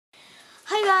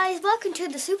Hi guys, welcome to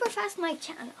the Super Fast Mike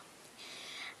channel.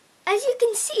 As you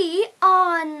can see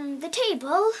on the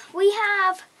table, we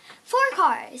have 4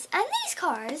 cars, and these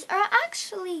cars are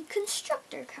actually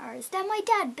constructor cars that my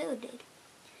dad builded.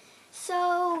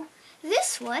 So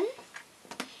this one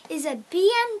is a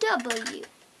BMW,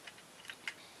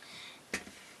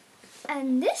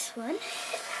 and this one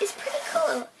is pretty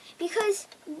cool because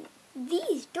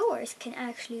these doors can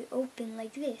actually open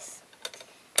like this.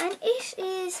 And it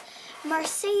is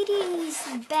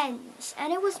Mercedes-Benz,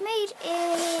 and it was made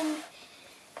in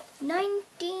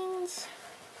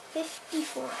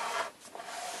 1954.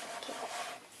 Okay,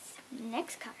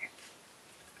 next car.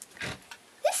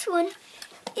 This one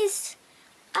is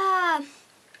a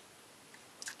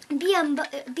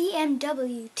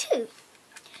BMW too.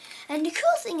 And the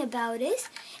cool thing about it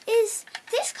is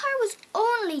this car was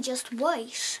only just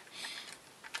white.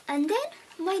 And then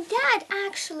my dad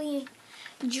actually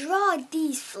draw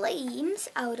these flames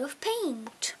out of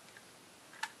paint.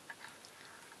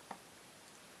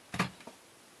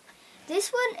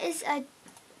 This one is a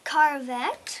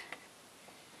Corvette,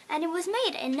 and it was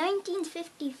made in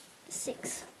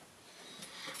 1956.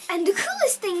 And the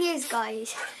coolest thing is,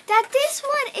 guys, that this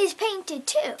one is painted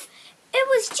too. It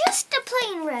was just a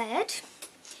plain red,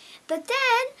 but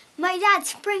then my dad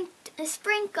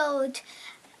sprinkled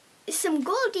some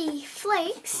goldy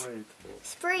flakes,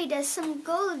 sprayed us some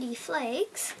goldy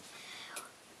flakes,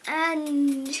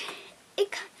 and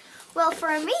well,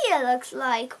 for me it looks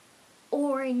like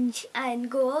orange and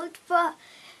gold, but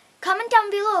comment down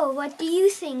below, what do you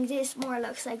think this more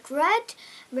looks like, red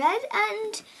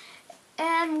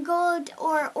and gold,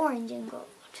 or orange and gold?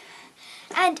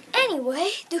 And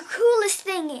anyway, the coolest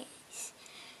thing is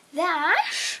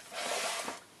that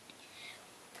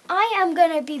I am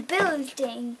going to be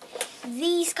building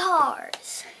these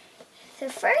cars. So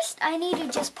first I need to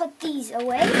just put these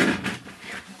away.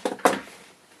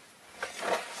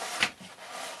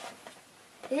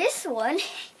 This one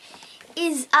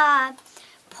is a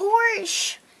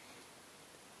Porsche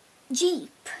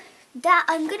Jeep that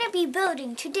I'm going to be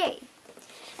building today.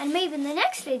 And maybe in the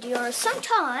next video or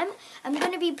sometime, I'm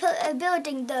going to be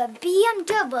building the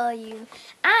BMW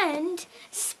and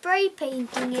spray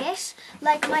painting it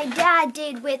like my dad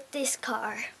did with this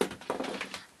car.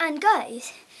 And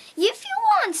guys, if you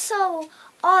want so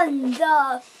on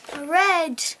the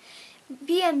red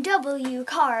BMW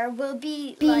car will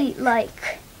be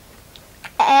like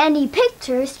any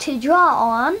pictures to draw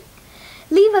on,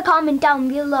 leave a comment down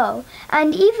below.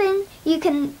 And even you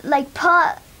can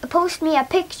post me a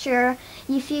picture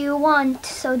if you want,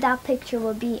 so that picture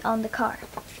will be on the car.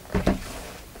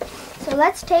 So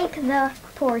let's take the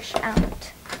Porsche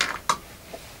out.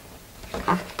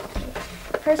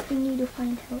 First we need to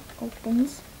find how it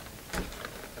opens.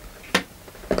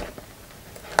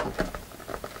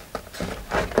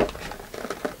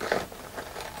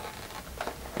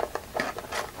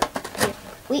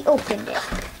 We opened it.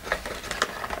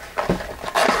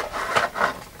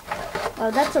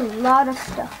 Well, that's a lot of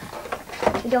stuff.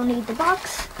 We don't need the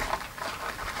box.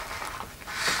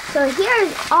 So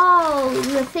here's all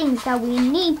the things that we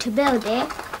need to build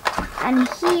it. And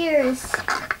here's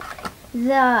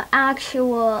the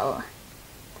actual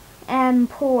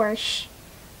Porsche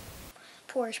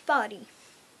body.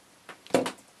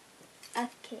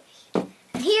 Okay. And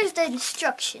here's the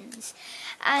instructions.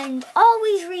 And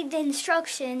always read the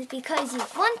instructions, because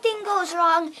if one thing goes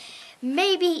wrong,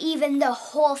 maybe even the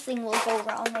whole thing will go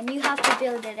wrong and you have to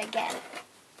build it again.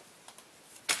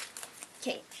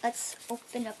 Okay, let's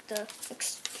open up the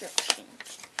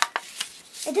instructions.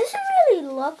 It doesn't really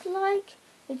look like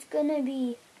it's gonna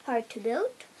be hard to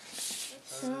build.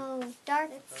 So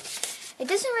dark. It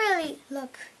doesn't really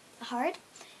look hard.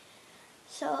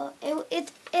 So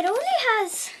it only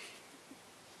has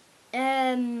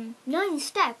 9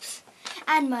 steps,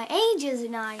 and my age is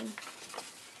 9.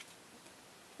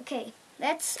 Okay,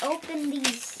 let's open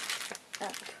these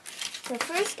up. So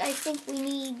first I think we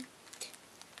need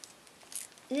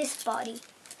this body.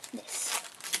 This.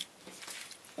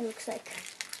 It looks like.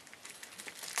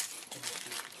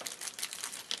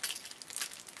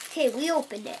 Okay, we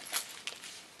opened it.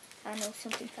 I know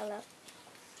something fell out.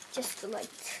 Just like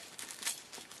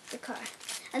the car.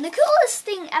 And the coolest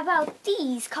thing about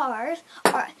these cars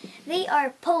are they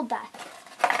are pullback.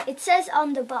 It says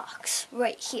on the box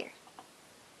right here.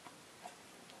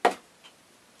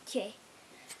 Okay,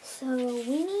 so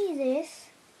we need this,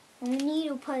 and we need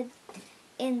to put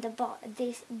in the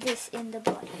this in the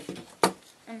body.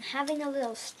 I'm having a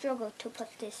little struggle to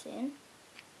put this in.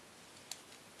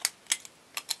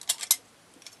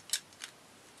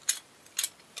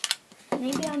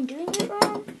 Maybe I'm doing it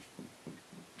wrong.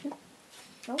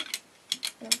 No.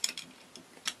 No.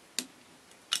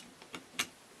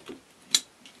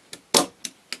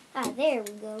 Ah, there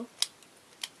we go.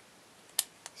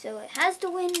 So it has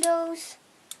the windows,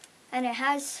 and it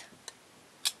has,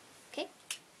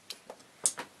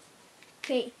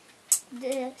 okay,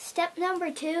 the step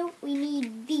number 2, we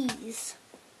need these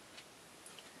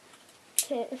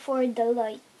for the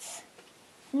lights.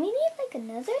 And we need like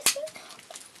another thing.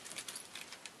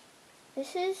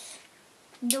 This is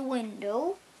the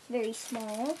window, very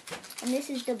small, and this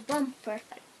is the bumper.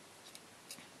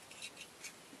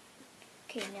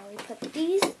 Okay, now we put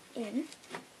these in.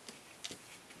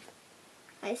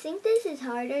 I think this is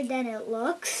harder than it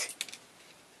looks.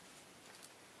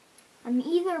 I'm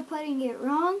either putting it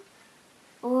wrong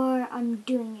or I'm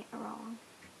doing it wrong.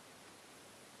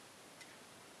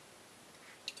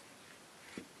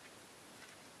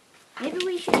 Maybe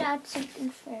we should add something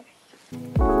first.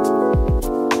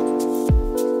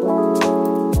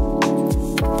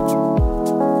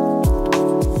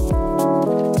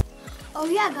 Oh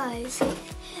yeah, guys,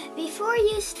 before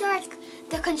you start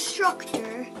the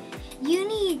constructor, you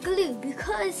need glue,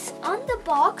 because on the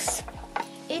box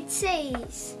it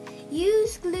says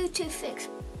use glue to fix,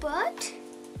 but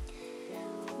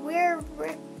we're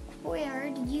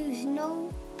required to use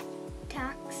no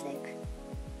toxic.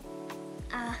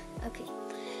 Okay.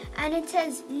 And it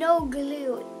says no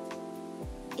glue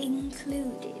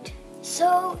included.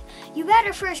 So you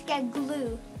better first get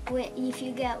glue if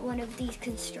you get one of these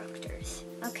constructors.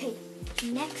 Okay,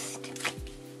 next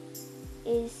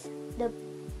is the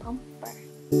bumper.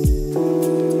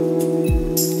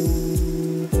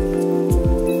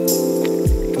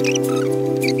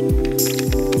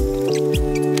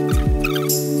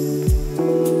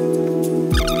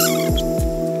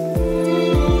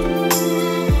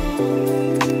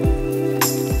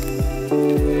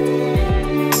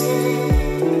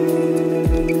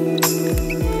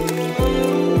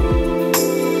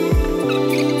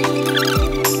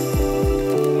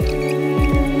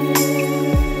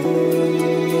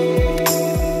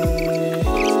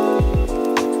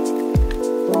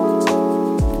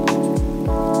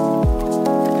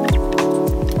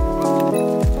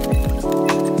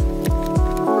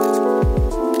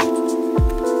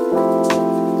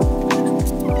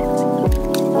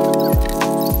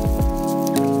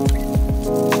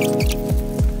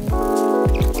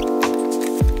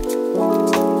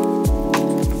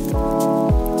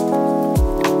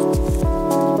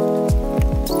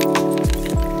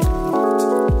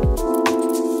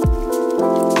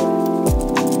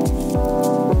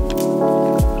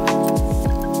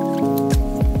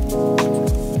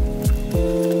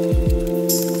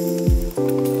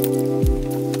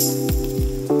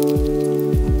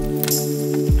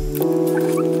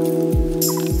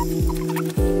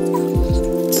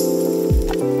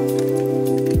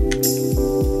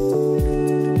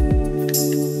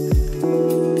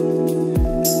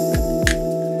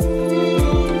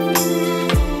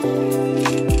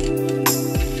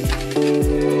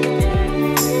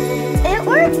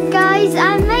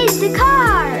 I made the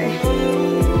car,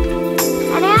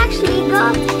 and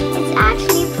it's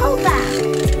actually pulled back.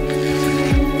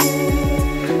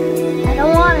 I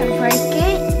don't want to break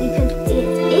it because it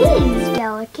is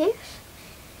delicate,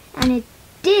 and it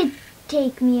did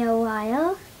take me a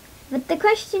while. But the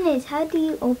question is, how do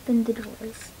you open the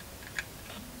doors?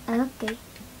 Okay,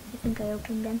 I think I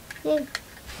opened them. Yay.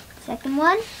 Second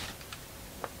one.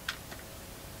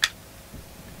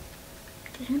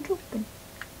 Doesn't open.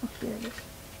 Oh, here it is.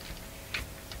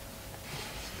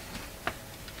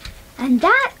 And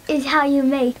that is how you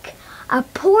make a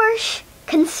Porsche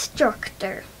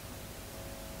constructor.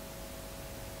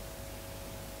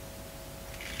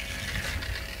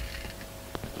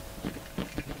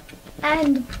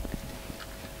 And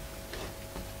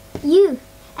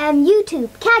YouTube,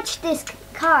 catch this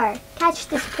car, catch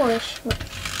this Porsche. Look.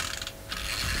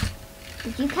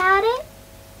 Did you catch it?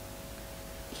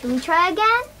 Should we try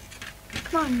again?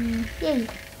 Come on, yay.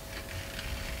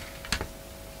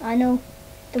 I know,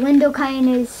 the window Cayenne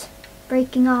is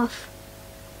breaking off.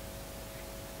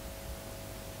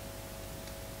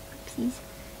 Oopsies.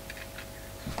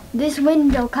 This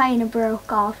window kind of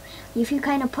broke off. If you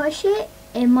kind of push it,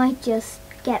 it might just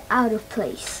get out of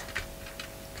place.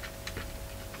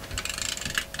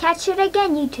 Catch it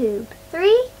again, YouTube.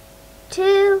 3,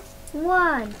 2,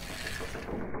 1.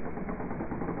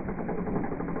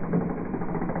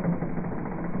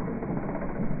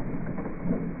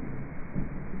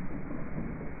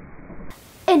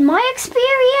 In my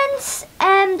experience,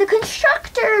 the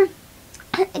constructor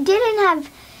didn't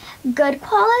have good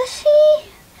quality,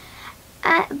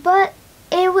 but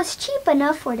it was cheap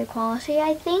enough for the quality,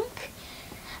 I think.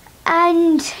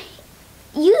 and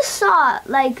you saw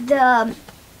like the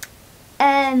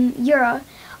your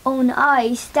own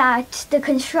eyes that the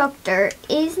constructor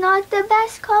is not the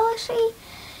best quality.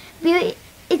 But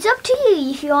it's up to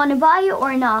you if you want to buy it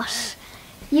or not.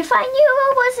 If I knew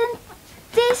it wasn't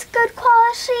this good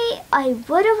quality, I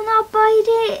would have not bought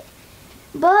it.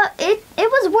 But it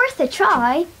was worth a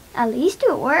try. At least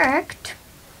it worked.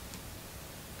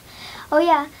 Oh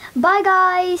yeah, bye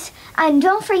guys. And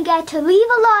don't forget to leave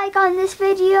a like on this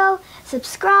video,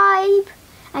 subscribe,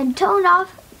 and turn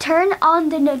on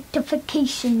the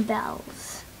notification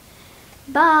bells.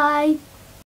 Bye.